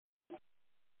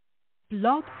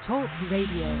Blog Talk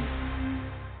Radio.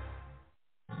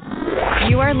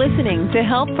 You are listening to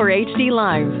Help for HD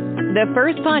Live, the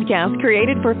first podcast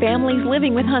created for families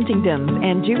living with Huntington's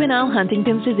and juvenile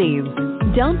Huntington's disease.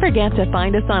 Don't forget to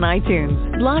find us on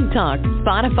iTunes, Blog Talk,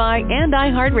 Spotify, and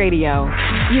iHeartRadio.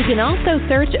 You can also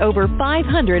search over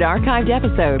 500 archived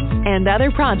episodes and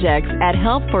other projects at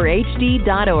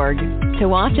helpforhd.org. To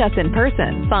watch us in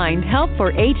person, find Help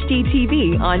for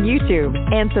HDTV on YouTube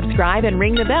and subscribe and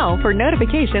ring the bell for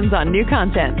notifications on new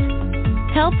content.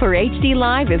 Help for HD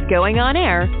Live is going on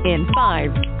air in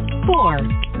 5, 4,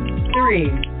 3,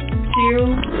 2.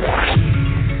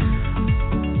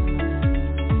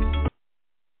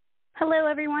 Hello,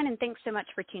 everyone, and thanks so much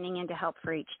for tuning in to Help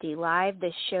for HD Live.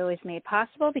 This show is made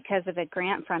possible because of a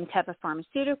grant from Teva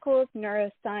Pharmaceuticals,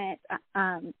 Neurocrine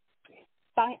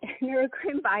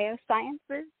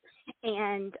Biosciences,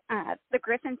 and the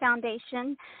Griffin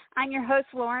Foundation. I'm your host,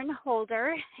 Lauren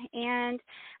Holder, and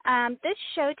this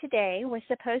show today was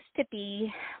supposed to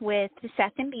be with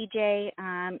Seth and BJ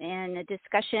in a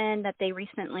discussion that they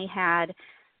recently had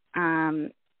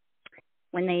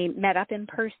when they met up in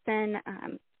person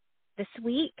this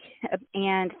week,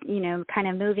 and, you know, kind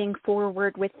of moving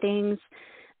forward with things.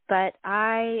 But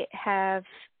I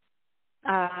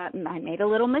made a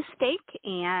little mistake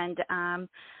and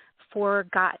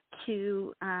forgot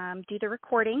to do the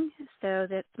recording, so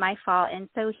that's my fault. And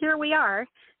so here we are.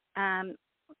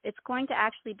 It's going to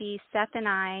actually be Seth and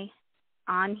I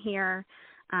on here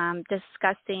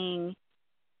discussing,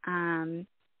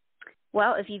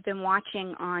 well, if you've been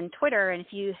watching on Twitter and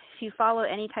if you follow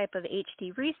any type of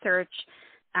HD research,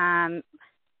 CHDI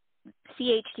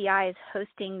is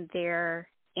hosting their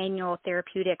annual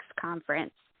therapeutics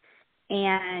conference.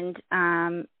 And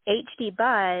HD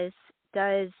Buzz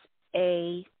does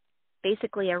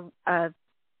basically a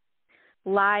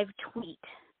live tweet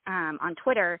on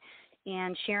Twitter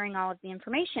and sharing all of the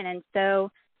information. And so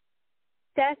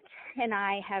Seth and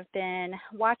I have been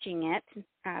watching it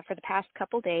for the past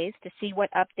couple days to see what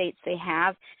updates they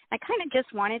have. I kind of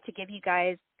just wanted to give you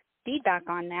guys feedback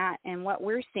on that and what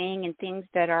we're seeing and things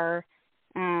that are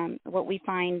what we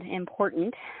find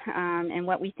important and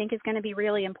what we think is going to be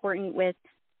really important with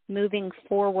moving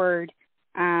forward,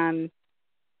 you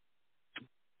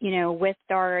know, with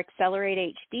our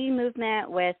Accelerate HD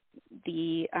movement, with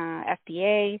the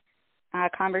FDA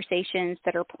conversations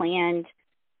that are planned,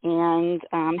 and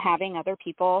having other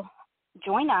people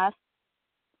join us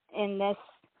in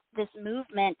this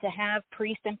movement to have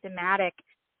pre-symptomatic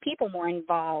people more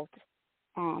involved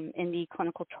in the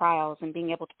clinical trials and being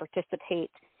able to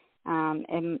participate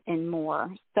in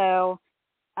more. So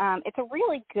it's a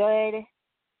really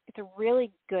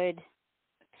good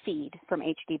feed from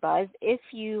HD Buzz. If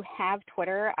you have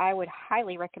Twitter, I would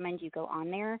highly recommend you go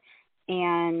on there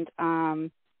and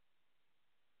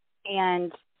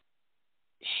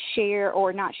share,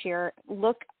 or not share,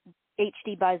 look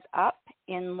HD Buzz up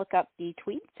and look up the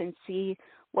tweets and see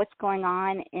what's going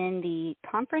on in the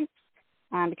conference,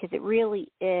 because it really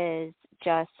is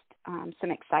just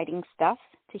some exciting stuff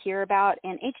to hear about.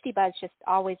 And HD Buzz just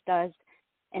always does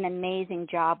an amazing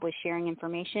job with sharing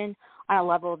information on a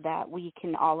level that we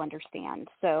can all understand.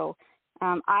 So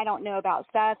I don't know about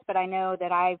Seth, but I know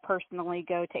that I personally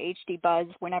go to HD Buzz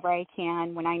whenever I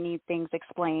can when I need things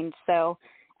explained. So,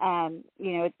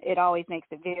 you know, it always makes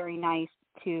it very nice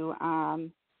to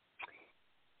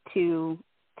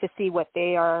see what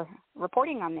they are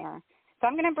reporting on there. So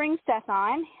I'm going to bring Seth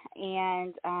on,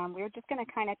 and we're just going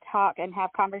to kind of talk and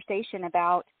have conversation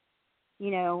about,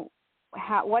 you know,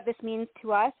 what this means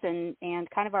to us and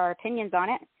kind of our opinions on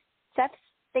it. Seth,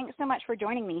 thanks so much for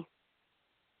joining me.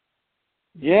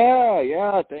 Yeah.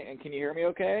 And can you hear me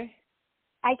okay?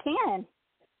 I can.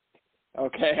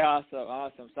 Okay,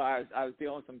 awesome. Sorry, I was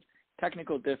dealing with some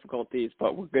technical difficulties,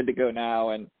 but we're good to go now.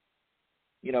 And,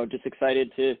 you know, just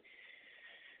excited to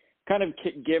kind of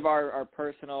give our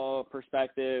personal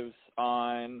perspectives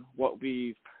on what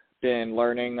we've been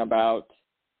learning about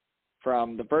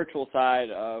from the virtual side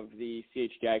of the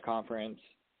CHDI conference.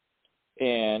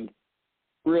 And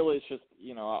really it's just,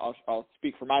 you know, I'll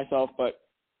speak for myself, but,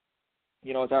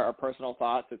 you know, it's our personal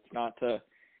thoughts. It's not to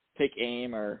take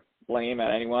aim or blame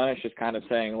at anyone. It's just kind of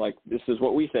saying, like, this is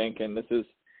what we think, and this is,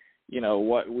 you know,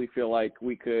 what we feel like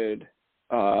we could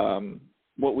kind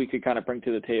of bring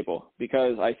to the table.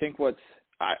 Because I think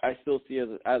I still see as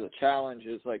a challenge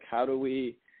is, like, how do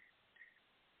we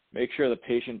make sure the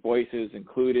patient voice is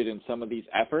included in some of these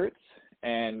efforts,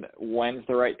 and when's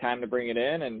the right time to bring it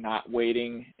in, and not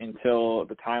waiting until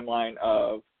the timeline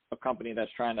of a company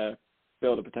that's trying to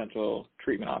build a potential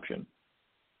treatment option.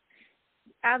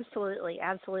 Absolutely.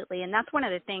 And that's one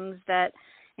of the things that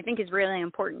I think is really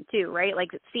important too, right? Like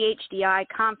the CHDI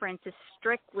conference is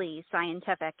strictly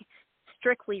scientific,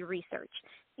 strictly research.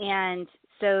 And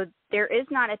so there is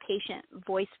not a patient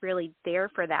voice really there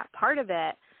for that part of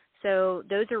it. So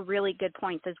those are really good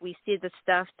points as we see the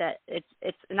stuff that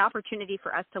it's an opportunity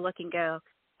for us to look and go,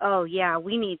 oh, yeah,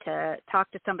 we need to talk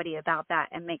to somebody about that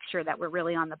and make sure that we're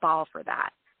really on the ball for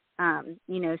that,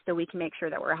 so we can make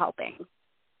sure that we're helping.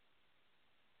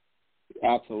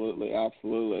 Absolutely,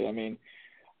 absolutely. I mean,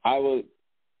 I would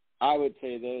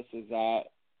say this is that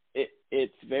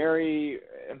it's very,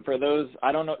 and for those,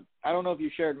 I don't know if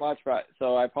you shared much, but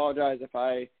so I apologize if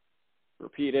I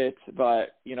repeat it,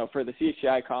 but for the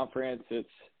CHDI conference, it's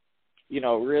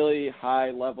really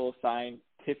high level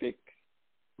scientific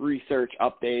research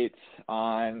updates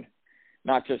on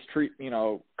not just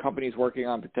companies working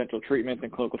on potential treatments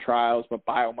and clinical trials, but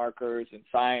biomarkers and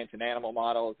science and animal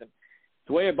models, and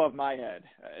it's way above my head.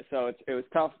 So it was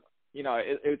tough. It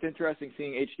was interesting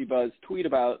seeing HD Buzz tweet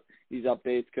about these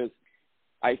updates, because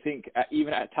I think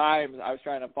even at times I was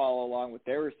trying to follow along what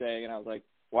they were saying, and I was like,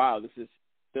 wow, this is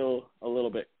still a little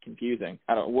bit confusing.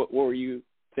 I don't know, what were you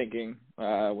thinking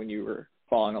when you were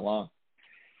following along?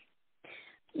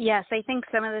 Yes, I think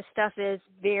some of this stuff is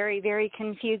very, very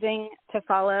confusing to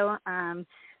follow, and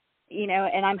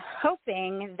I'm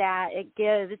hoping that it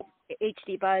gives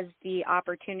HD Buzz the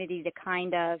opportunity to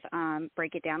kind of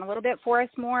break it down a little bit for us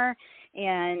more,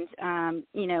 and,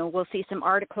 we'll see some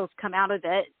articles come out of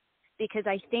it, because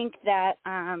I think that,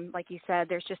 like you said,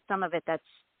 there's just some of it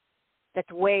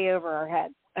that's way over our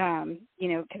head,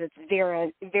 because it's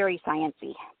very, very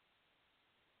sciencey.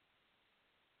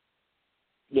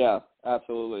 Yeah,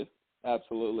 absolutely.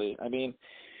 Absolutely. I mean,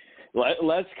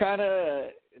 let's kind of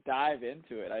dive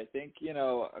into it. I think,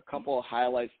 a couple of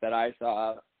highlights that I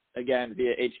saw, again,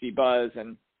 via HD Buzz,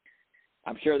 and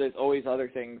I'm sure there's always other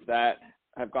things that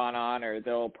have gone on, or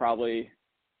they'll probably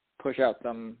push out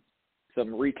some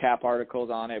recap articles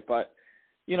on it. But,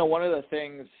 one of the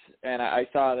things, and I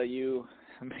saw that you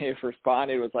may have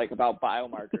responded, was like about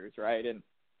biomarkers, right? And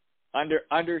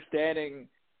understanding,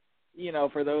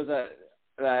 for those that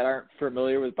aren't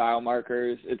familiar with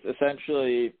biomarkers, it's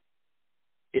essentially,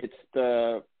 it's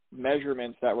the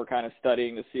measurements that we're kind of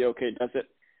studying to see, okay, does it,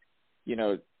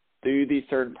 do these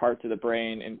certain parts of the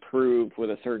brain improve with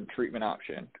a certain treatment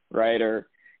option, right? Or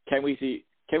can we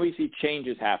see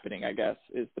changes happening, I guess,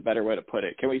 is the better way to put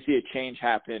it. Can we see a change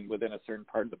happen within a certain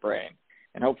part of the brain?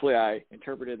 And hopefully I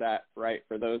interpreted that right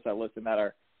for those that listen that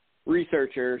are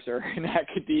researchers or in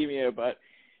academia. But,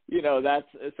 that's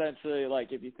essentially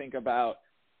like, if you think about,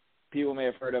 people may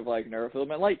have heard of like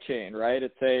neurofilament light chain, right?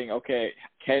 It's saying, okay,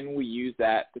 can we use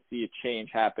that to see a change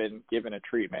happen given a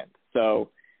treatment? So,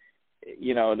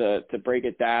 to break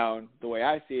it down, the way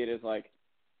I see it is like,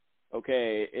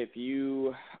 okay, if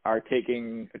you are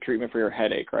taking a treatment for your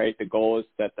headache, right, the goal is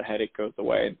that the headache goes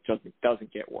away and just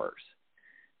doesn't get worse.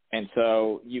 And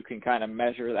so you can kind of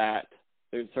measure that.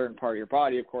 There's a certain part of your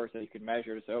body, of course, that you can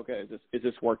measure to say, okay, is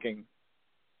this working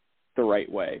the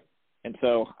right way? And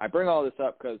so I bring all this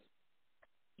up because,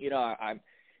 I'm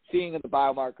seeing the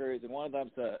biomarkers, and one of them,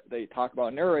 they talk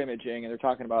about neuroimaging, and they're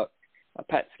talking about a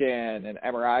PET scan and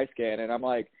MRI scan, and I'm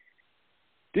like,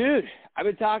 dude, I've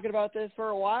been talking about this for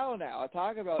a while now. I'm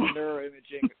talking about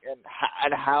neuroimaging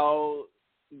and how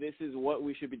this is what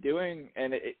we should be doing.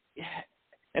 And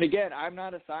again, I'm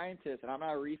not a scientist and I'm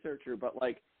not a researcher, but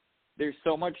like, there's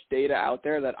so much data out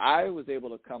there that I was able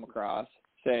to come across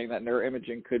saying that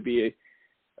neuroimaging could be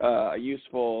a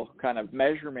useful kind of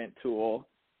measurement tool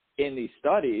in these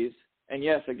studies. And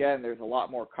yes, again, there's a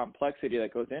lot more complexity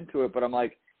that goes into it, but I'm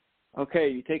like, okay,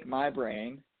 you take my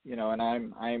brain, and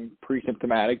I'm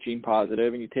pre-symptomatic, gene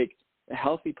positive, and you take a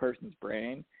healthy person's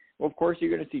brain, well, of course, you're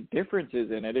going to see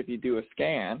differences in it if you do a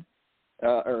scan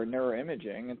or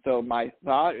neuroimaging. And so my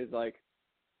thought is like,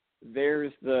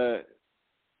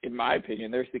 in my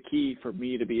opinion, there's the key for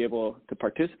me to be able to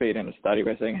participate in a study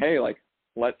by saying, hey, like,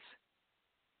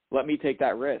 let me take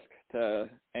that risk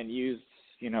and use,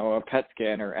 a PET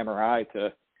scan or MRI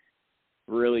to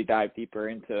really dive deeper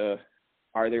into,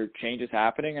 are there changes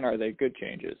happening and are they good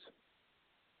changes?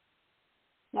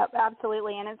 Yep,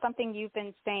 absolutely. And it's something you've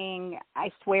been saying,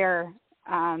 I swear,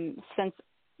 since,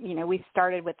 we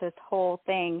started with this whole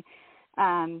thing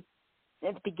at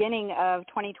the beginning of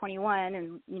 2021,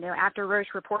 and, after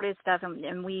Roche reported stuff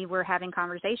and we were having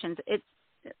conversations,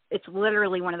 it's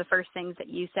literally one of the first things that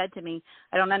you said to me.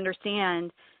 I don't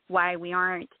understand why we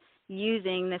aren't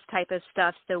using this type of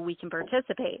stuff so we can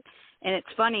participate. And it's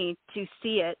funny to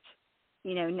see it,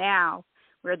 now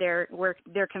where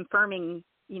they're confirming,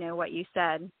 what you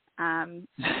said.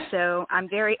 So I'm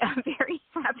very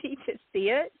happy to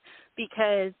see it,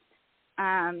 because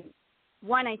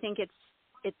one, I think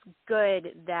it's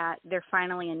good that they're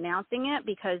finally announcing it,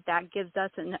 because that gives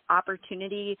us an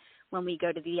opportunity when we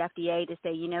go to the FDA to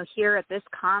say, here at this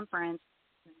conference,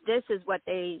 this is what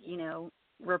they,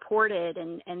 reported,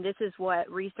 and this is what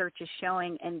research is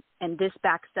showing, and this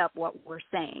backs up what we're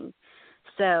saying.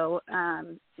 So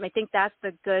I think that's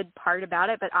the good part about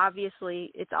it. But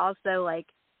obviously it's also like,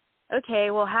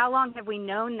 okay, well, how long have we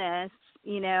known this,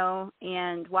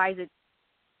 and why is it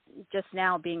just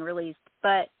now being released?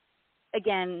 But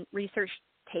again, research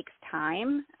takes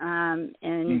time, and,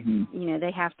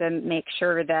 they have to make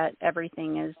sure that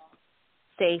everything is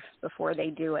safe before they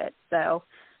do it. So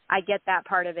I get that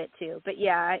part of it too. But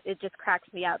yeah, it just cracks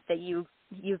me up that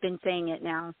you've been saying it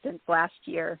now since last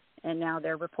year, and now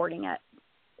they're reporting it.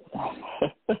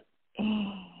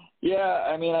 Yeah,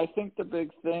 I mean, I think the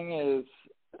big thing is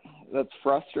that's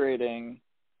frustrating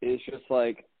is just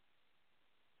like,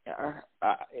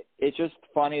 it's just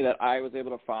funny that I was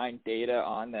able to find data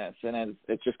on this, and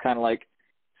it's just kind of like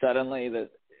suddenly that,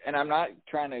 and I'm not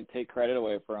trying to take credit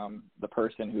away from the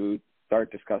person who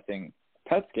started discussing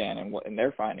PET scan and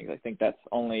their findings. I think that's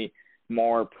only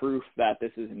more proof that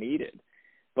this is needed.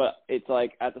 But it's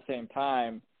like, at the same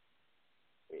time,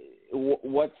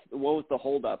 what was the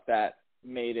holdup that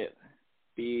made it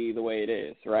be the way it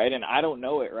is, right? And I don't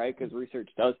know it, right, because research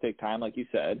does take time, like you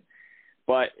said.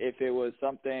 But if it was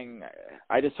something,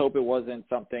 I just hope it wasn't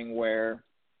something where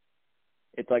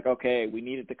it's like, okay, we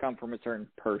need it to come from a certain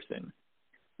person,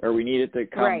 or we need it to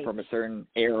come from a certain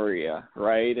area,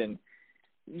 right? And,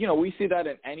 we see that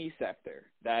in any sector,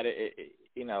 that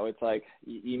it's like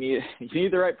you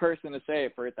need the right person to say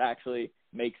it for it to actually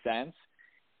make sense.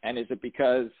 And is it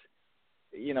because,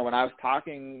 when I was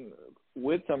talking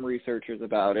with some researchers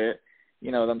about it,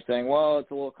 them saying, well,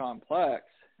 it's a little complex,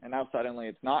 and now suddenly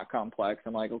it's not complex.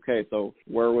 I'm like, okay, so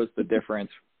where was the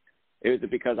difference? Is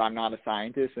it because I'm not a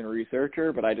scientist and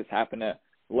researcher, but I just happen to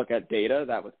look at data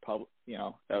that was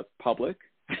public?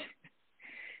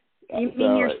 You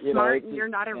mean you're smart and you're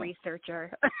not a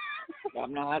researcher?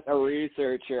 I'm not a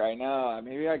researcher. I know.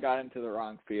 Maybe I got into the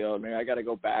wrong field. Maybe I got to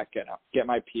go back and get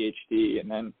my PhD, and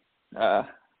then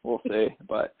we'll see.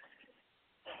 But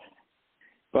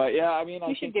yeah, I mean,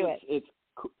 I think it's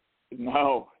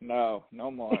no more,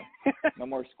 no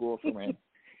more school for me.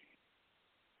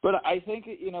 But I think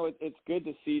it's good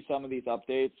to see some of these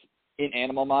updates in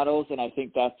animal models, and I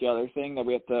think that's the other thing that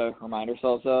we have to remind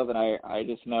ourselves of. And I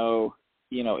just know.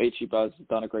 HD Buzz has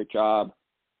done a great job,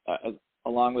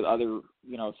 along with other,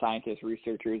 scientists,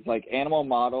 researchers. Like, animal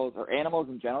models, or animals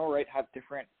in general, right, have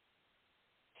different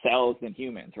cells than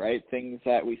humans, right? Things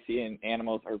that we see in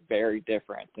animals are very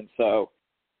different. And so,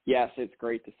 yes, it's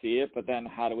great to see it, but then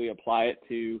how do we apply it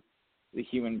to the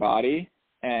human body,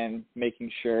 and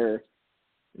making sure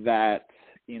that,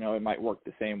 it might work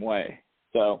the same way.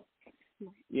 So,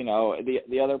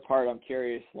 the other part I'm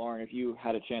curious, Lauren, if you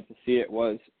had a chance to see it,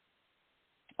 was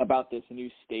about this new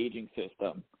staging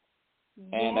system. Yes.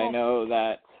 And I know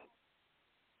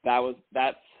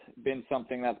that's been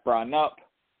something that's brought up.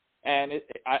 And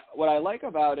what I like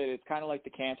about it, it's kind of like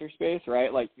the cancer space,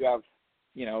 right? Like, you have,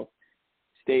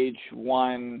 stage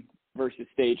 1 versus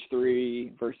stage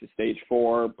 3 versus stage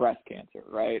 4 breast cancer,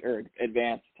 right? Or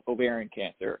advanced ovarian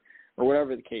cancer, or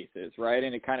whatever the case is, right?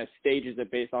 And it kind of stages it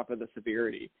based off of the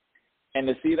severity. And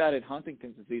to see that in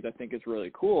Huntington's disease, I think is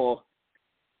really cool.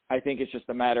 I think it's just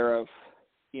a matter of,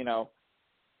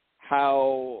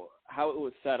 how it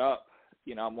was set up.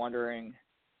 I'm wondering,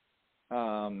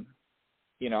 I'm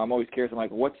always curious. I'm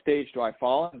like, what stage do I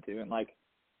fall into? And like,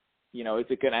 is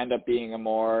it going to end up being a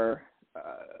more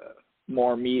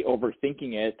me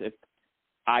overthinking it if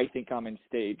I think I'm in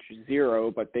stage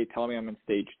 0, but they tell me I'm in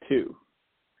stage 2?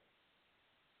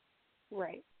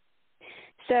 Right.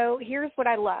 So here's what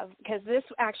I love, because this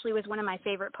actually was one of my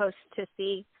favorite posts to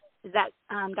see, is that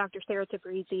Dr. Sarah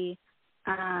Tabrizi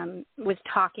was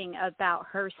talking about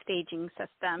her staging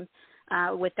system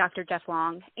with Dr. Jeff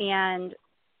Long. And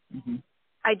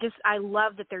I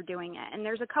love that they're doing it. And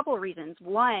there's a couple of reasons.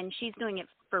 One, she's doing it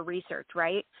for research,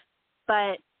 right?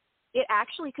 But it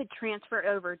actually could transfer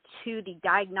over to the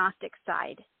diagnostic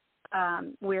side,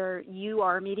 where you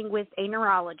are meeting with a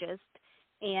neurologist,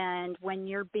 and when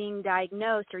you're being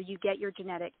diagnosed or you get your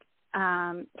genetic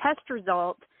test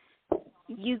result,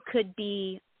 you could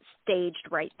be staged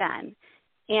right then.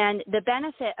 And the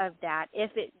benefit of that, if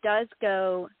it does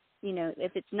go,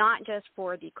 if it's not just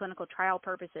for the clinical trial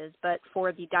purposes, but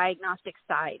for the diagnostic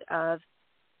side of,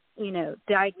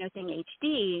 diagnosing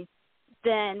HD,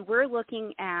 then we're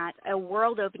looking at a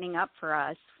world opening up for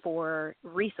us for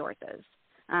resources,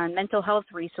 mental health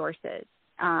resources,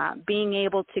 being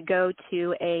able to go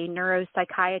to a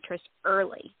neuropsychiatrist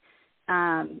early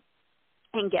and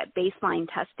get baseline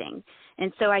testing.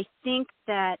 And so I think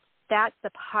that that's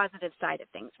the positive side of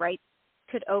things, right?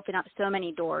 Could open up so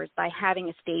many doors by having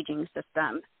a staging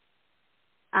system.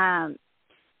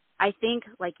 I think,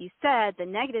 like you said, the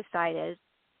negative side is,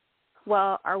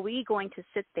 well, are we going to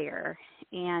sit there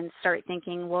and start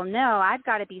thinking, well, no, I've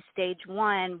got to be stage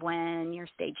 1 when you're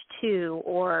stage 2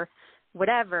 or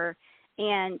whatever.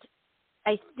 And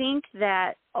I think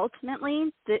that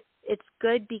ultimately it's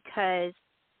good because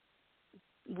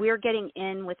we're getting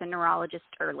in with a neurologist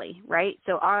early, right?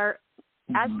 So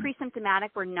as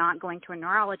pre-symptomatic, we're not going to a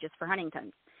neurologist for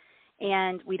Huntington's.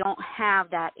 And we don't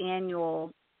have that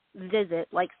annual visit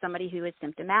like somebody who is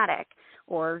symptomatic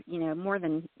or, more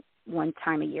than one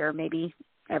time a year, maybe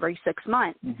every 6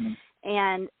 months.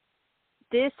 And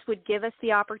this would give us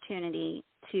the opportunity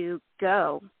to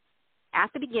go at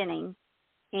the beginning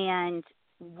and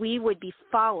we would be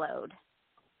followed.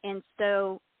 And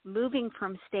so moving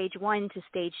from stage 1 to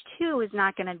stage 2 is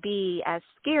not going to be as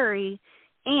scary,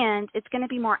 and it's going to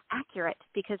be more accurate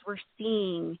because we're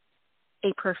seeing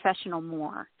a professional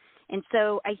more. And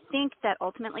so I think that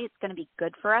ultimately it's going to be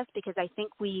good for us because I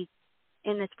think we,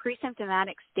 in this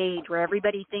pre-symptomatic stage where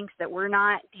everybody thinks that we're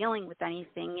not dealing with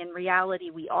anything, in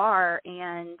reality we are,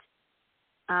 and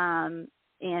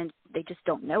they just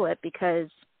don't know it because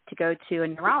to go to a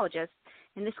neurologist,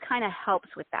 and this kind of helps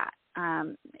with that,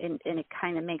 and it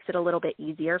kind of makes it a little bit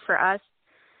easier for us.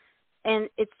 And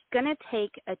it's going to take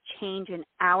a change in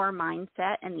our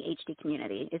mindset and the HD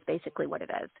community is basically what it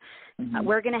is.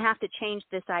 We're going to have to change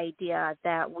this idea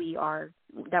that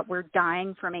we're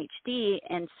dying from HD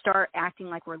and start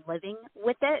acting like we're living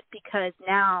with it, because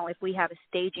now if we have a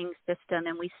staging system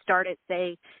and we start at,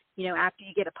 say, after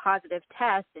you get a positive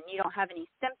test and you don't have any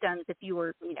symptoms, if you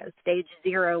were, stage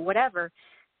 0, whatever,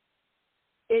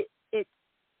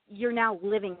 you're now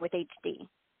living with HD.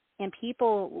 And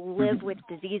people live with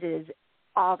diseases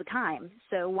all the time.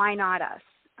 So why not us?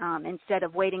 Instead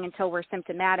of waiting until we're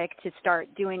symptomatic to start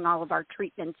doing all of our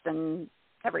treatments and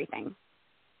everything.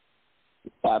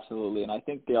 Absolutely. And I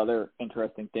think the other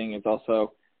interesting thing is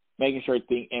also making sure it's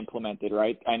being implemented,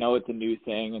 right? I know it's a new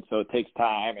thing, and so it takes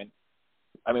time. And,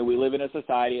 I mean, we live in a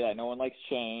society that no one likes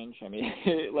change. I mean,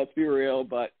 let's be real.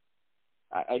 But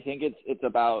I think it's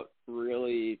about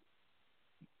really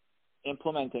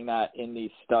implementing that in these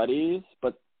studies,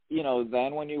 but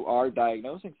then when you are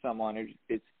diagnosing someone,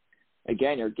 it's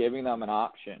again, you're giving them an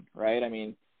option, right? I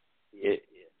mean,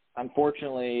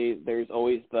 unfortunately, there's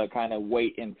always the kind of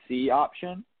wait and see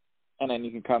option, and then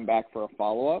you can come back for a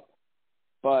follow-up.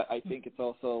 But I think it's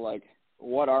also like,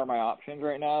 what are my options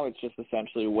right now? It's just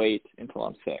essentially wait until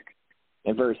I'm sick,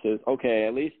 and versus, okay,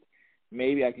 at least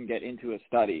maybe I can get into a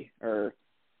study, or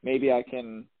maybe I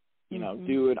can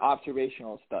do an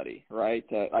observational study, right?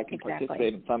 I can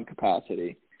participate in some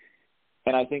capacity.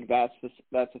 And I think that's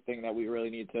the thing that we really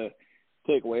need to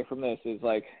take away from this is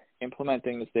like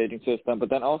implementing the staging system, but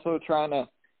then also trying to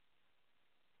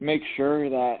make sure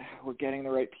that we're getting the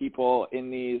right people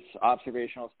in these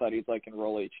observational studies like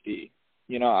Enroll HD.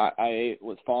 I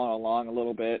was following along a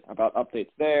little bit about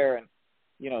updates there, and,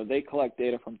 they collect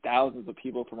data from thousands of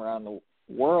people from around the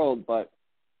world, but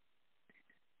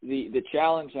the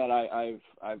challenge that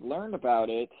I've learned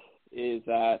about it is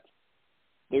that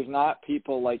there's not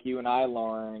people like you and I,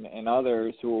 Lauren, and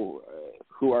others who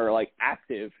are like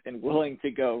active and willing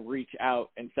to go reach out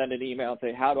and send an email and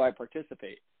say, how do I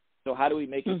participate? So how do we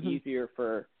make it easier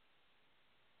for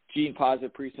gene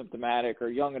positive pre-symptomatic or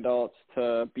young adults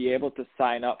to be able to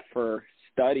sign up for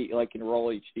study like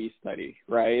Enroll HD study,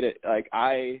 right?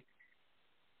 I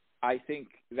think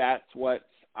that's what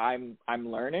I'm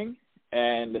learning.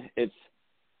 And it's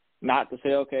not to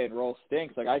say, okay, Enroll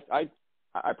stinks. Like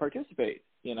I participate,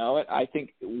 I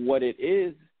think what it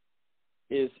is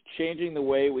changing the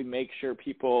way we make sure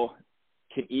people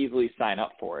can easily sign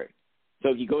up for it. So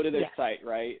if you go to their site,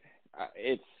 right,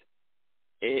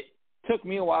 it took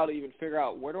me a while to even figure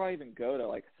out where do I even go to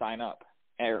like sign up.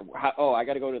 I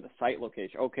got to go to the site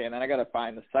location. Okay. And then I got to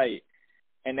find the site,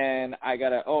 and then I got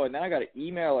to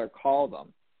email or call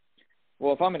them.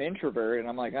 Well, if I'm an introvert and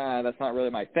I'm like, that's not really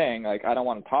my thing, like I don't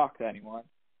want to talk to anyone,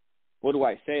 what do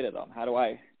I say to them?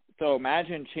 So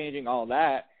imagine changing all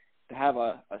that to have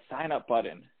a sign-up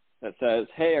button that says,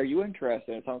 hey, are you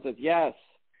interested? And someone says, yes.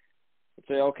 I'd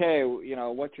say, okay,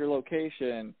 what's your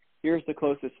location? Here's the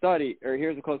closest study, or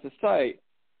here's the closest site.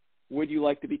 Would you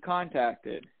like to be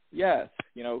contacted? Yes.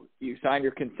 You sign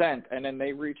your consent, and then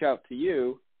they reach out to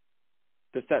you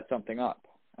to set something up.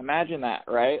 Imagine that,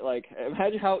 right? Like,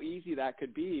 imagine how easy that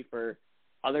could be for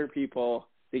other people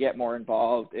to get more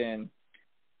involved in,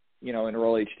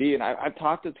 Enroll HD. And I've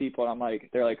talked to people, and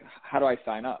they're like, how do I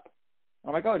sign up?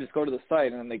 I'm like, oh, just go to the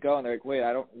site. And then they go, and they're like, wait,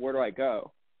 where do I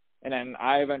go? And then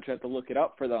I eventually have to look it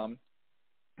up for them.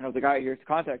 And I was like, all right, here's the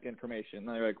contact information. And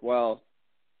they're like, well,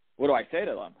 what do I say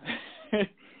to them?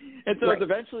 And so It's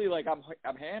eventually like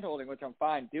I'm hand-holding, which I'm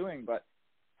fine doing, but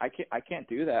I can't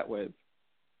do that with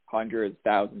hundreds,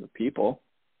 thousands of people.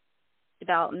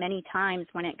 About many times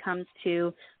when it comes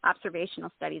to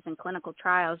observational studies and clinical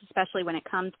trials, especially when it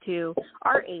comes to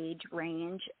our age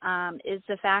range, is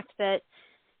the fact that,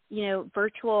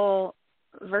 virtual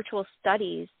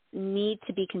studies need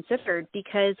to be considered,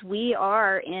 because we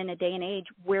are in a day and age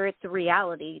where it's a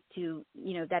reality to,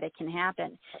 that it can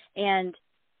happen. And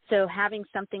so having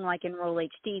something like Enroll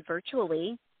HD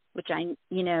virtually, which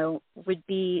would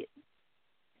be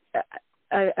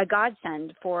a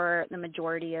godsend for the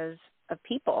majority of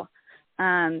people.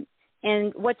 And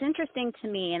what's interesting to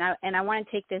me, and I want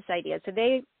to take this idea. So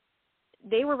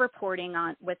they were reporting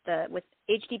on with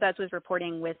HD Buzz was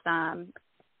reporting with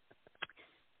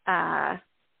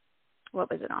what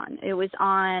was it on? It was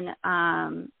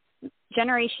on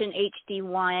Generation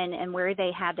HD1, and where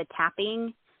they had the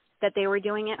tapping that they were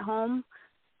doing at home.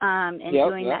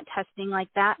 Doing that testing like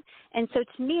that. And so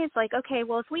to me, it's like, okay,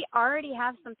 well, if we already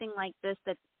have something like this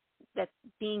that's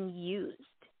being used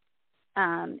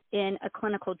in a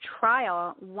clinical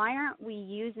trial, why aren't we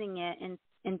using it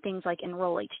in things like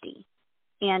Enroll HD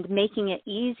and making it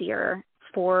easier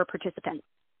for participants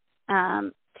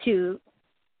to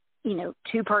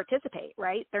participate,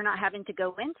 right? They're not having to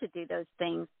go in to do those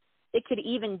things. It could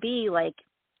even be like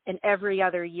an every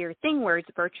other year thing where it's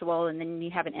virtual and then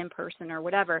you have an in-person or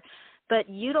whatever, but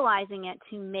utilizing it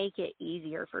to make it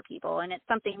easier for people. And it's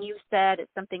something you've said,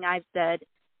 it's something I've said,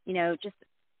 just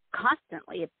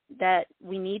constantly, that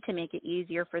we need to make it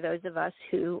easier for those of us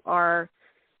who are,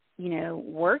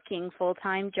 working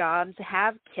full-time jobs,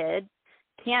 have kids,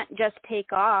 can't just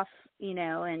take off,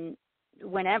 and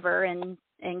whenever and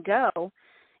go.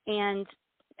 And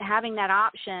having that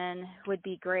option would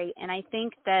be great. And I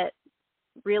think that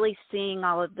really seeing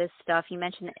all of this stuff, you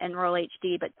mentioned Enroll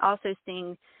HD, but also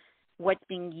seeing what's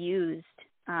being used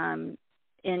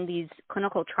in these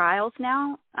clinical trials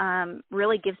now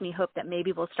really gives me hope that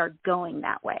maybe we'll start going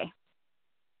that way.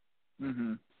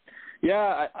 Mm-hmm.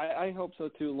 Yeah, I hope so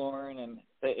too, Lauren. And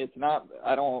it's not,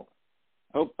 I don't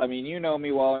hope, you know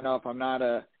me well enough. I'm not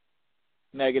a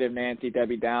negative Nancy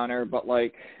Debbie Downer, but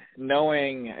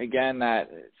knowing again that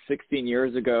 16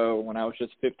 years ago when I was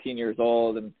just 15 years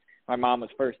old and my mom was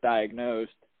first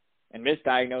diagnosed and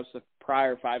misdiagnosed the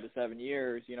prior 5 to 7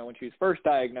 years, when she was first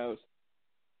diagnosed,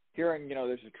 hearing,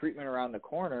 there's a treatment around the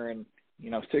corner and,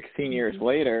 16 years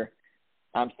later,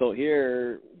 I'm still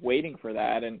here waiting for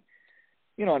that. And,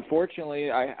 unfortunately,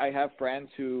 I have friends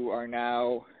who are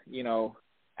now,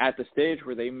 at the stage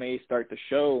where they may start to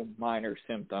show minor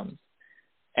symptoms.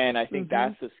 And I think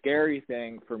that's the scary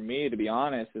thing for me, to be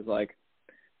honest, is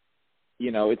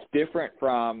it's different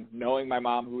from knowing my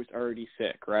mom who was already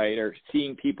sick, right? Or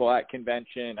seeing people at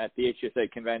convention, at the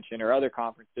HSA convention or other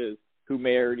conferences who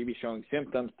may already be showing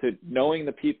symptoms, to knowing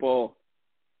the people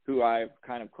who I've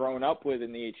kind of grown up with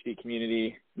in the HD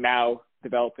community now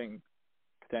developing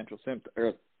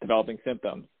developing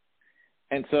symptoms.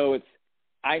 And so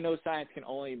I know science can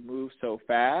only move so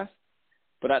fast,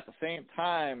 but at the same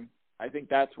time, I think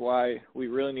that's why we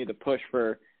really need to push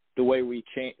for the way we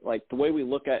change, the way we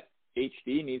look at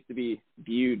HD needs to be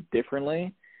viewed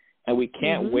differently, and we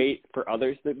can't wait for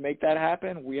others to make that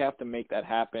happen. We have to make that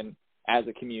happen as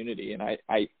a community, and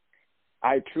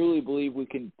I truly believe we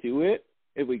can do it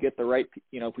if we get the right,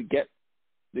 if we get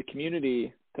the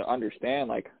community to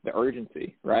understand the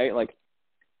urgency, right?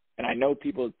 And I know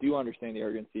people do understand the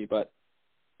urgency, but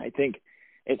I think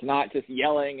it's not just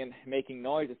yelling and making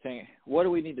noise. It's saying, what do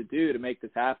we need to do to make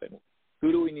this happen?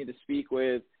 Who do we need to speak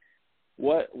with?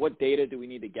 What data do we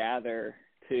need to gather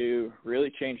to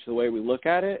really change the way we look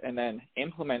at it, and then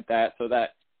implement that so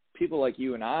that people like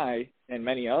you and I and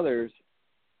many others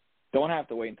don't have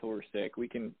to wait until we're sick. We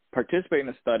can participate in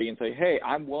a study and say, hey,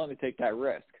 I'm willing to take that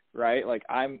risk, right?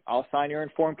 I'll sign your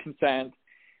informed consent.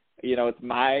 It's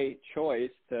my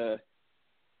choice to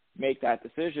make that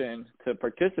decision to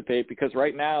participate, because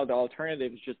right now the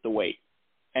alternative is just to wait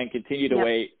and continue to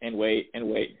wait and wait and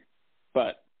wait.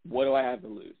 But what do I have to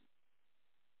lose?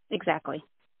 Exactly.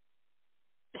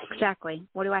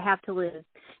 What do I have to lose?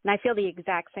 And I feel the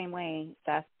exact same way,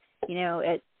 Seth.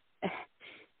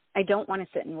 I don't want to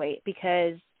sit and wait,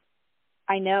 because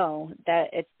I know that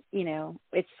it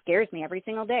scares me every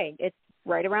single day. It's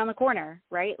right around the corner,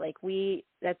 right?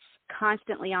 That's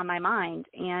constantly on my mind,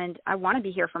 and I want to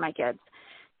be here for my kids.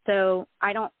 So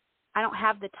I don't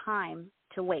have the time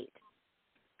to wait.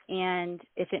 And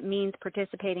if it means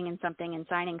participating in something and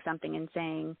signing something and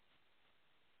saying,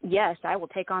 yes, I will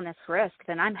take on this risk,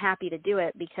 then I'm happy to do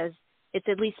it because it's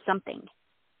at least something,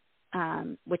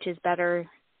 which is better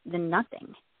than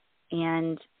nothing.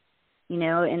 And,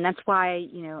 and that's why,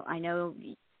 I know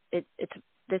it's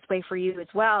this way for you as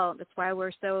well. That's why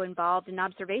we're so involved in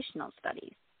observational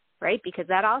studies, right? Because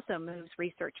that also moves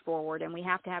research forward, and we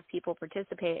have to have people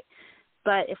participate.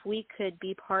 But if we could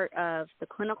be part of the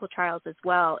clinical trials as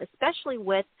well, especially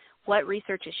with what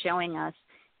research is showing us,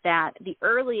 that the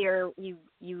earlier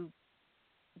you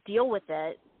deal with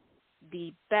it,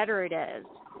 the better it is,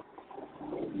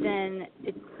 then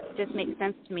it just makes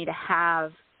sense to me to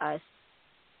have us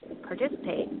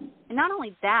participate. And not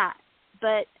only that,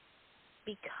 but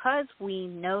because we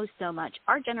know so much,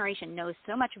 our generation knows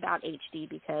so much about HD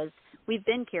because we've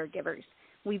been caregivers.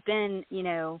 We've been,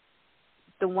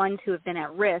 the ones who have been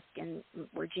at risk, and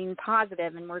we're gene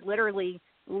positive, and we're literally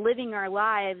living our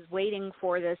lives waiting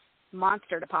for this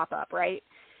monster to pop up, right?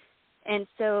 And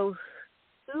so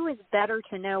who is better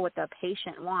to know what the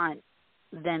patient wants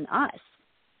than us?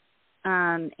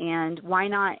 And why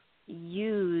not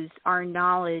use our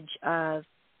knowledge of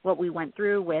what we went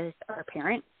through with our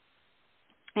parents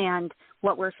and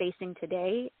what we're facing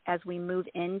today as we move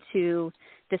into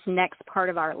this next part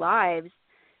of our lives,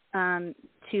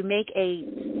 to make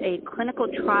a clinical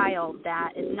trial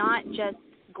that is not just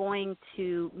going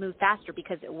to move faster,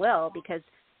 because it will, because,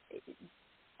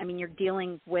 you're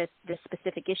dealing with this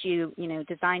specific issue,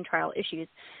 design trial issues,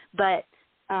 but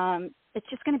it's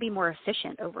just going to be more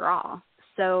efficient overall.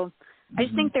 So I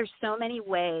just think there's so many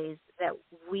ways that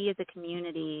we as a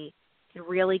community can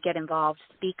really get involved,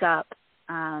 speak up,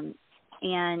 and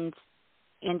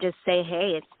just say,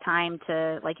 hey, it's time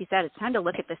to, like you said, it's time to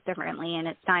look at this differently, and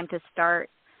it's time to start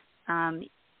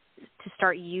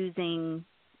using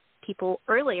people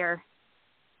earlier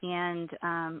and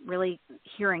really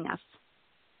hearing us.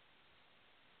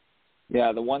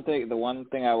 Yeah, the one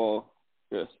thing I will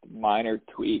just minor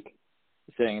tweak,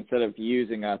 saying instead of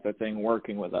using us, I'm saying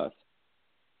working with us,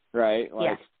 right?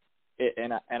 Like,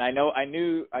 yes. I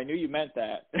knew you meant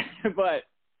that, but.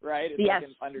 Right? It's yes. like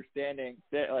an understanding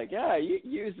that, like, yeah, you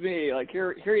use me, like,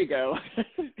 here you go.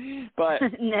 But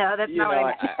no, that's not what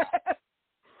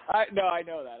I meant. I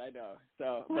know that. I know.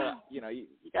 So, but you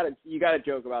gotta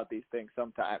joke about these things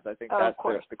sometimes. I think that's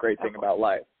just the great thing about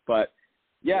life. But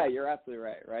yeah, you're absolutely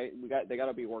right. Right? They got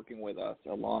to be working with us,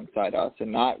 alongside us,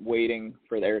 and not waiting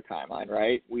for their timeline.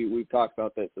 Right? We've talked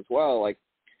about this as well. Like,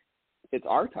 it's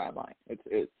our timeline.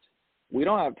 It's we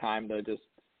don't have time to just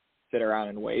sit around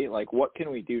and wait. Like, what can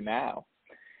we do now?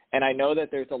 And I know that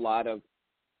there's a lot of,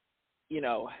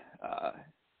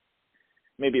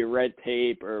 maybe red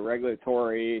tape or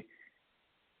regulatory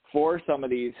for some of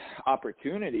these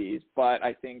opportunities, but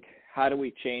I think, how do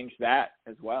we change that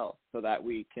as well so that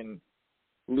we can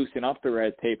loosen up the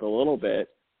red tape a little bit,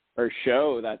 or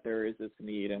show that there is this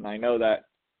need? And I know that,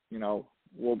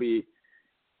 we'll be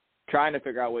trying to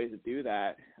figure out ways to do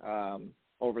that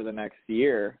over the next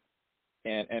year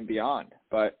and beyond.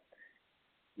 But,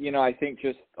 I think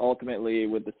just ultimately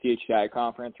with the CHDI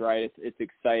conference, right, it's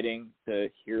exciting to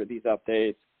hear these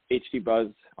updates. HD Buzz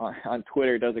on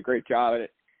Twitter does a great job at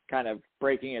it, kind of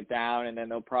breaking it down, and then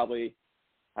they'll probably,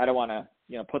 I don't want to,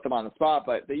 put them on the spot,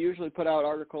 but they usually put out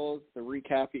articles to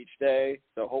recap each day.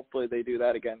 So hopefully they do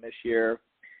that again this year.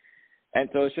 And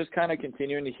so it's just kind of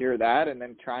continuing to hear that, and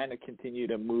then trying to continue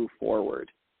to move forward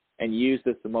and use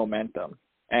this as momentum.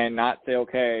 And not say,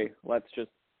 okay, let's just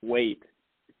wait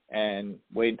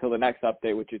until the next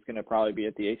update, which is going to probably be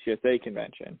at the HCSA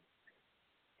convention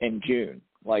in June.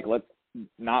 Like, let's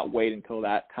not wait until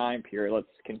that time period. Let's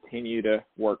continue to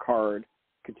work hard,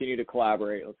 continue to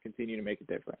collaborate. Let's continue to make a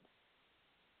difference.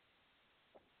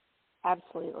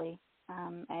 Absolutely.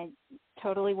 I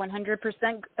totally 100%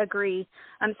 agree.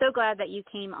 I'm so glad that you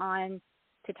came on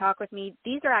to talk with me.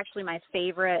 These are actually my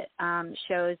favorite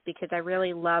shows, because I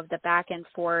really love the back and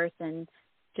forth, and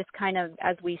just kind of,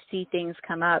 as we see things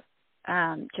come up,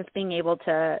 just being able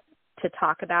to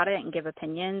talk about it and give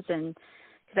opinions, and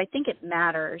because I think it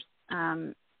matters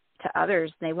to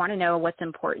others. They want to know what's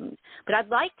important. But I'd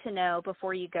like to know,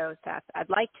 before you go, Seth, I'd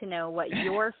like to know what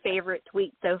your favorite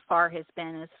tweet so far has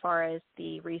been as far as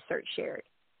the research shared.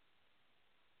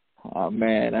 Oh,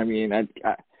 man.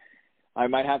 I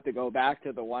might have to go back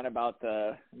to the one about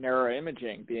the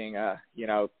neuroimaging being,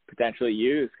 potentially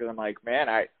used, because I'm like, man,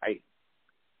 I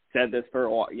said this for a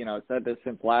while, said this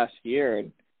since last year,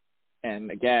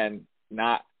 and again,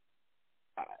 not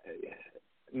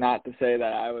to say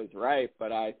that I was right,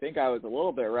 but I think I was a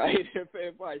little bit right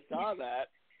if I saw that.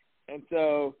 And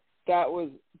so that was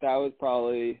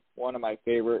probably one of my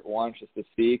favorite ones just to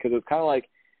see, because it was kind of like,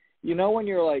 when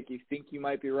you're like, you think you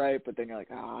might be right, but then you're like,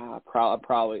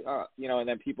 probably, and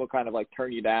then people kind of like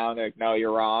turn you down. They're like, no,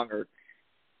 you're wrong. Or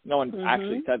no one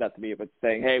actually said that to me, but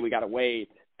saying, hey, we got to wait.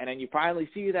 And then you finally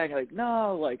see that and you're like,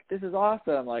 no, like, this is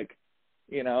awesome. Like,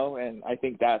 and I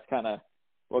think that's kind of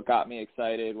what got me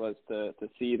excited, was to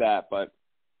see that. But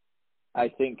I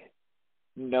think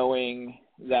knowing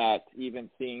that, even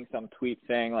seeing some tweets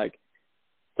saying like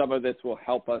some of this will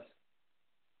help us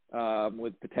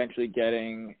with potentially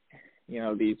getting,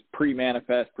 these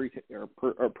pre-manifest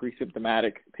or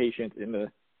pre-symptomatic patients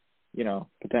into,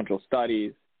 potential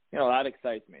studies, that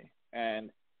excites me. And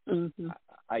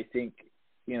I think,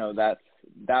 that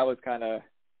was kind of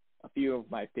a few of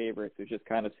my favorites, is just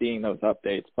kind of seeing those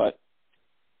updates. But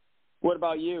what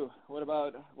about you?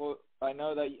 Well, I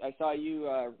know that I saw you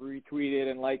retweeted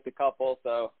and liked a couple,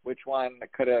 so which one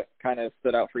could have kind of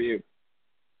stood out for you?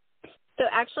 So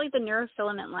actually the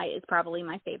neurofilament light is probably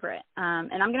my favorite.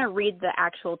 And I'm going to read the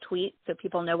actual tweet so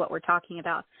people know what we're talking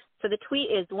about. So the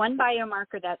tweet is, one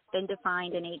biomarker that's been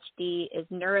defined in HD is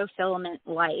neurofilament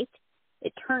light.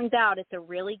 It turns out it's a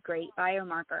really great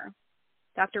biomarker.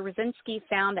 Dr. Rosinski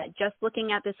found that just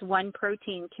looking at this one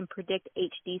protein can predict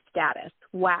HD status.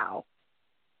 Wow.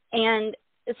 And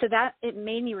so that, it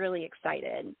made me really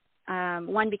excited.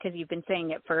 One, because you've been saying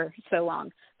it for so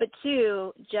long, but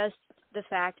two, just the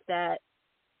fact that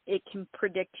it can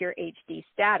predict your HD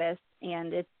status,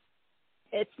 and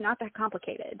it's not that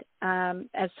complicated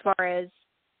as far as,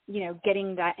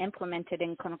 getting that implemented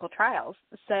in clinical trials.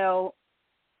 So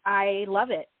I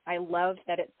love it. I love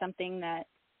that it's something that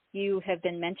you have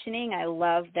been mentioning. I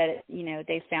love that,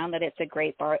 they found that it's a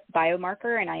great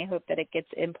biomarker, and I hope that it gets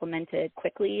implemented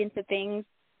quickly into things.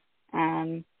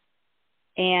 And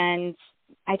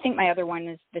I think my other one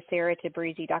is the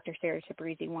Dr. Sarah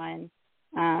Tabrizi one.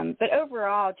 But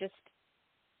overall,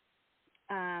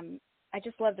 I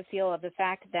just love the feel of the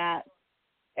fact that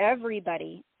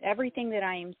everything that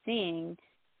I am seeing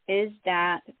is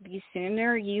that the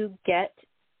sooner you get,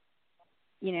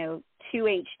 to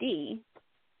HD,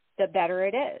 the better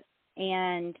it is.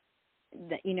 And,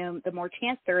 the more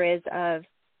chance there is of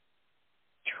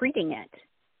treating it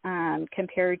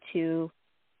compared to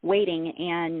waiting.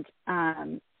 And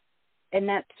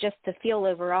that's just the feel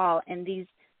overall. And these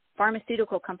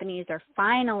pharmaceutical companies are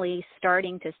finally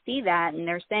starting to see that, and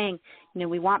they're saying,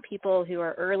 we want people who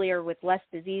are earlier with less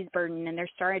disease burden, and they're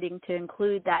starting to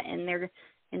include that in their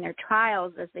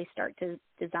trials as they start to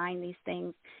design these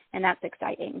things, and that's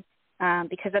exciting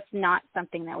because that's not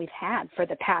something that we've had for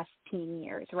the past 10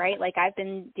 years, right? Like, I've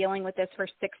been dealing with this for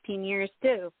 16 years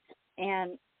too,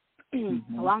 and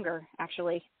longer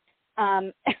actually.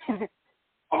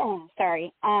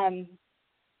 Sorry.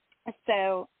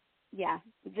 So. Yeah,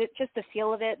 just the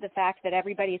feel of it, the fact that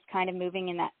everybody's kind of moving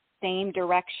in that same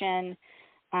direction,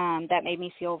 that made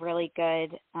me feel really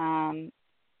good. And,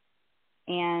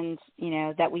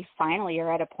 that we finally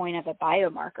are at a point of a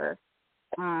biomarker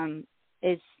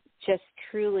is just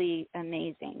truly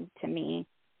amazing to me,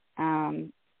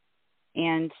 and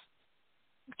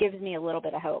gives me a little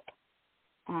bit of hope.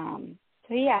 So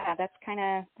yeah, that's kind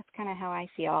of how I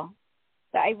feel.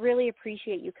 But I really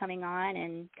appreciate you coming on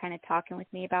and kind of talking with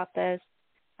me about this.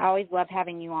 I always love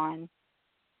having you on.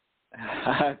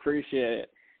 I appreciate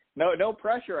it. No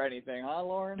pressure or anything, huh,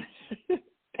 Lauren?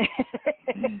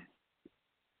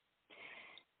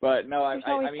 But no, I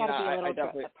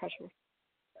definitely. Pressure.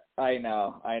 I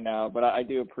know, but I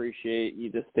do appreciate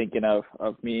you just thinking of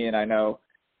me, and I know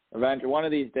eventually one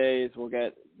of these days we'll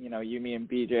get you, me, and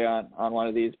BJ on one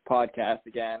of these podcasts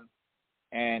again,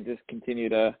 and just continue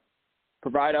to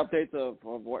provide updates of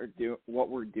what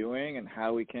we're doing and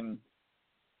how we can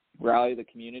rally the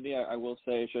community. I will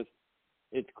say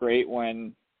it's great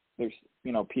when there's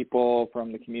people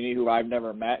from the community who I've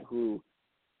never met who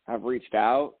have reached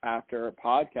out after a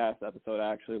podcast episode,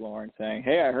 actually, Lauren, saying,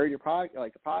 hey, I heard your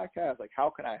the podcast, like, how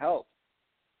can I help?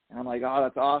 And I'm like, oh,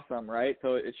 that's awesome, right?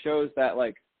 So it shows that,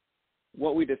 like,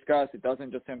 what we discuss, it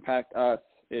doesn't just impact us,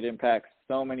 it impacts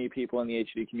so many people in the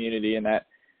HD community, and that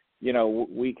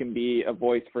we can be a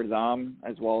voice for them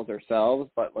as well as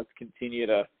ourselves, but let's continue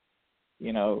to,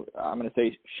 I'm going to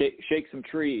say shake some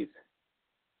trees.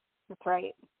 That's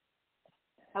right.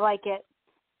 I like it.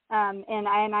 And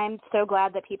I'm so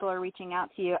glad that people are reaching out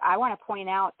to you. I want to point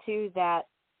out, too, that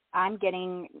I'm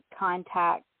getting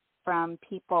contact from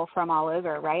people from all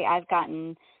over, right? I've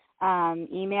gotten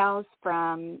emails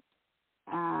from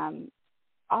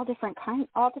all different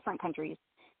countries.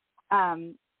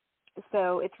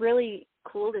 So it's really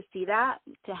cool to see that,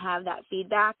 to have that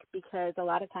feedback, because a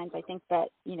lot of times I think that,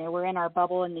 we're in our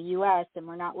bubble in the U.S. and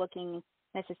we're not looking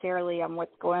necessarily on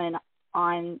what's going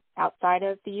on outside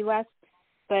of the U.S.,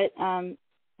 but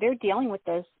they're dealing with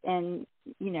this and,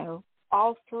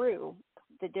 all through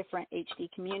the different HD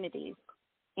communities.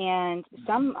 And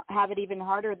some have it even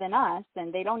harder than us,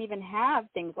 and they don't even have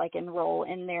things like enroll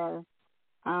in their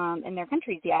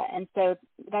countries yet. And so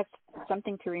that's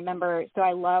something to remember. So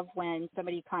I love when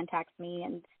somebody contacts me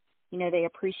and, they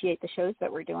appreciate the shows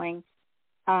that we're doing.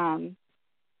 And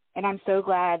I'm so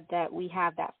glad that we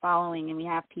have that following and we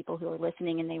have people who are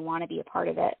listening and they want to be a part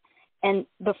of it. And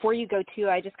before you go too,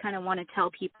 I just kind of want to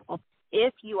tell people,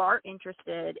 if you are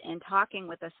interested in talking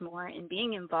with us more and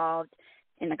being involved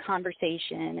in the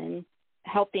conversation and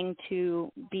helping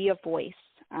to be a voice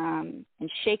and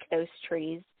shake those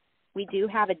trees, we do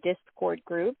have a Discord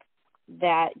group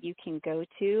that you can go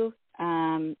to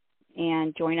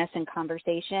and join us in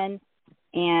conversation.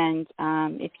 And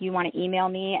if you want to email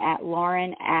me at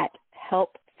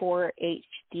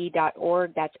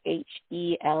lauren@help4hd.org, that's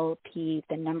HELP,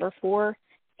 the number 4,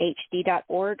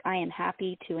 hd.org, I am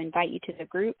happy to invite you to the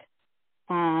group.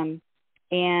 And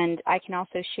I can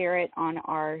also share it on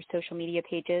our social media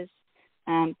pages.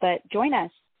 But join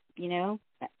us,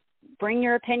 bring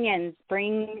your opinions,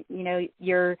 bring,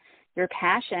 your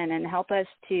passion, and help us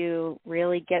to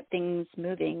really get things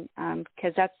moving,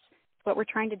 because that's what we're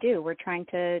trying to do. We're trying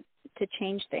to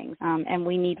change things, and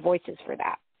we need voices for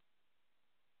that.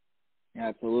 Yeah,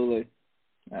 absolutely.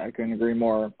 I couldn't agree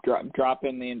more. Drop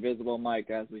in the invisible mic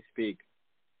as we speak.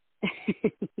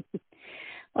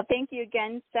 Well, thank you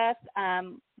again, Seth.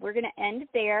 We're going to end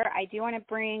there. I do want to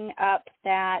bring up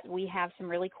that we have some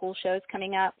really cool shows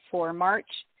coming up for March.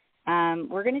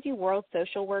 We're going to do World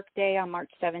Social Work Day on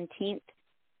March 17th,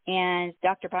 and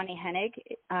Dr. Bonnie Hennig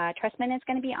Tressman is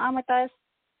going to be on with us,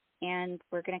 and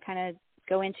we're going to kind of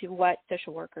go into what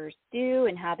social workers do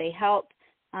and how they help,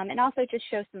 and also just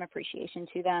show some appreciation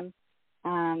to them.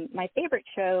 My favorite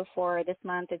show for this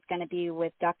month is going to be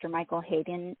with Dr. Michael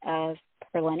Hayden of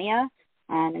Perlenia,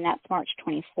 and that's March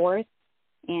 24th.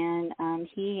 And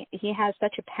he has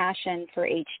such a passion for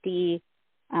HD,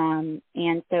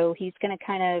 and so he's going to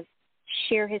kind of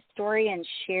share his story and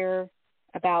share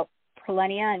about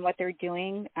Perlenia and what they're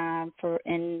doing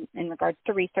in regards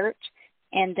to research.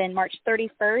 And then March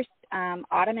 31st,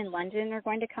 Autumn and London are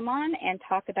going to come on and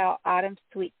talk about Autumn's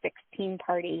Sweet 16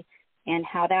 party and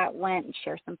how that went, and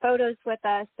share some photos with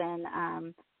us.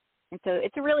 And so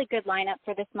it's a really good lineup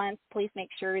for this month. Please make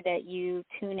sure that you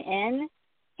tune in.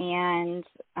 And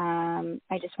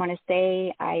I just want to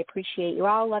say I appreciate you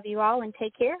all, love you all, and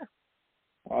take care.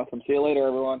 Awesome. See you later,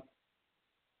 everyone.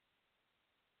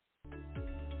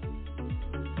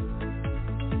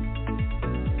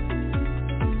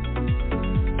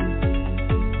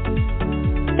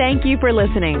 Thank you for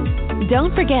listening.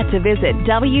 Don't forget to visit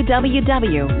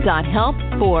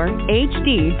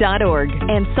www.help4hd.org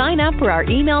and sign up for our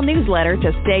email newsletter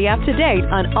to stay up to date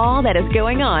on all that is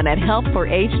going on at Help for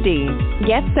HD.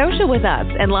 Get social with us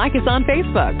and like us on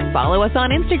Facebook, follow us on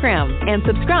Instagram, and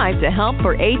subscribe to Help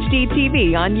for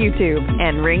HDTV on YouTube,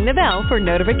 and ring the bell for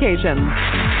notifications.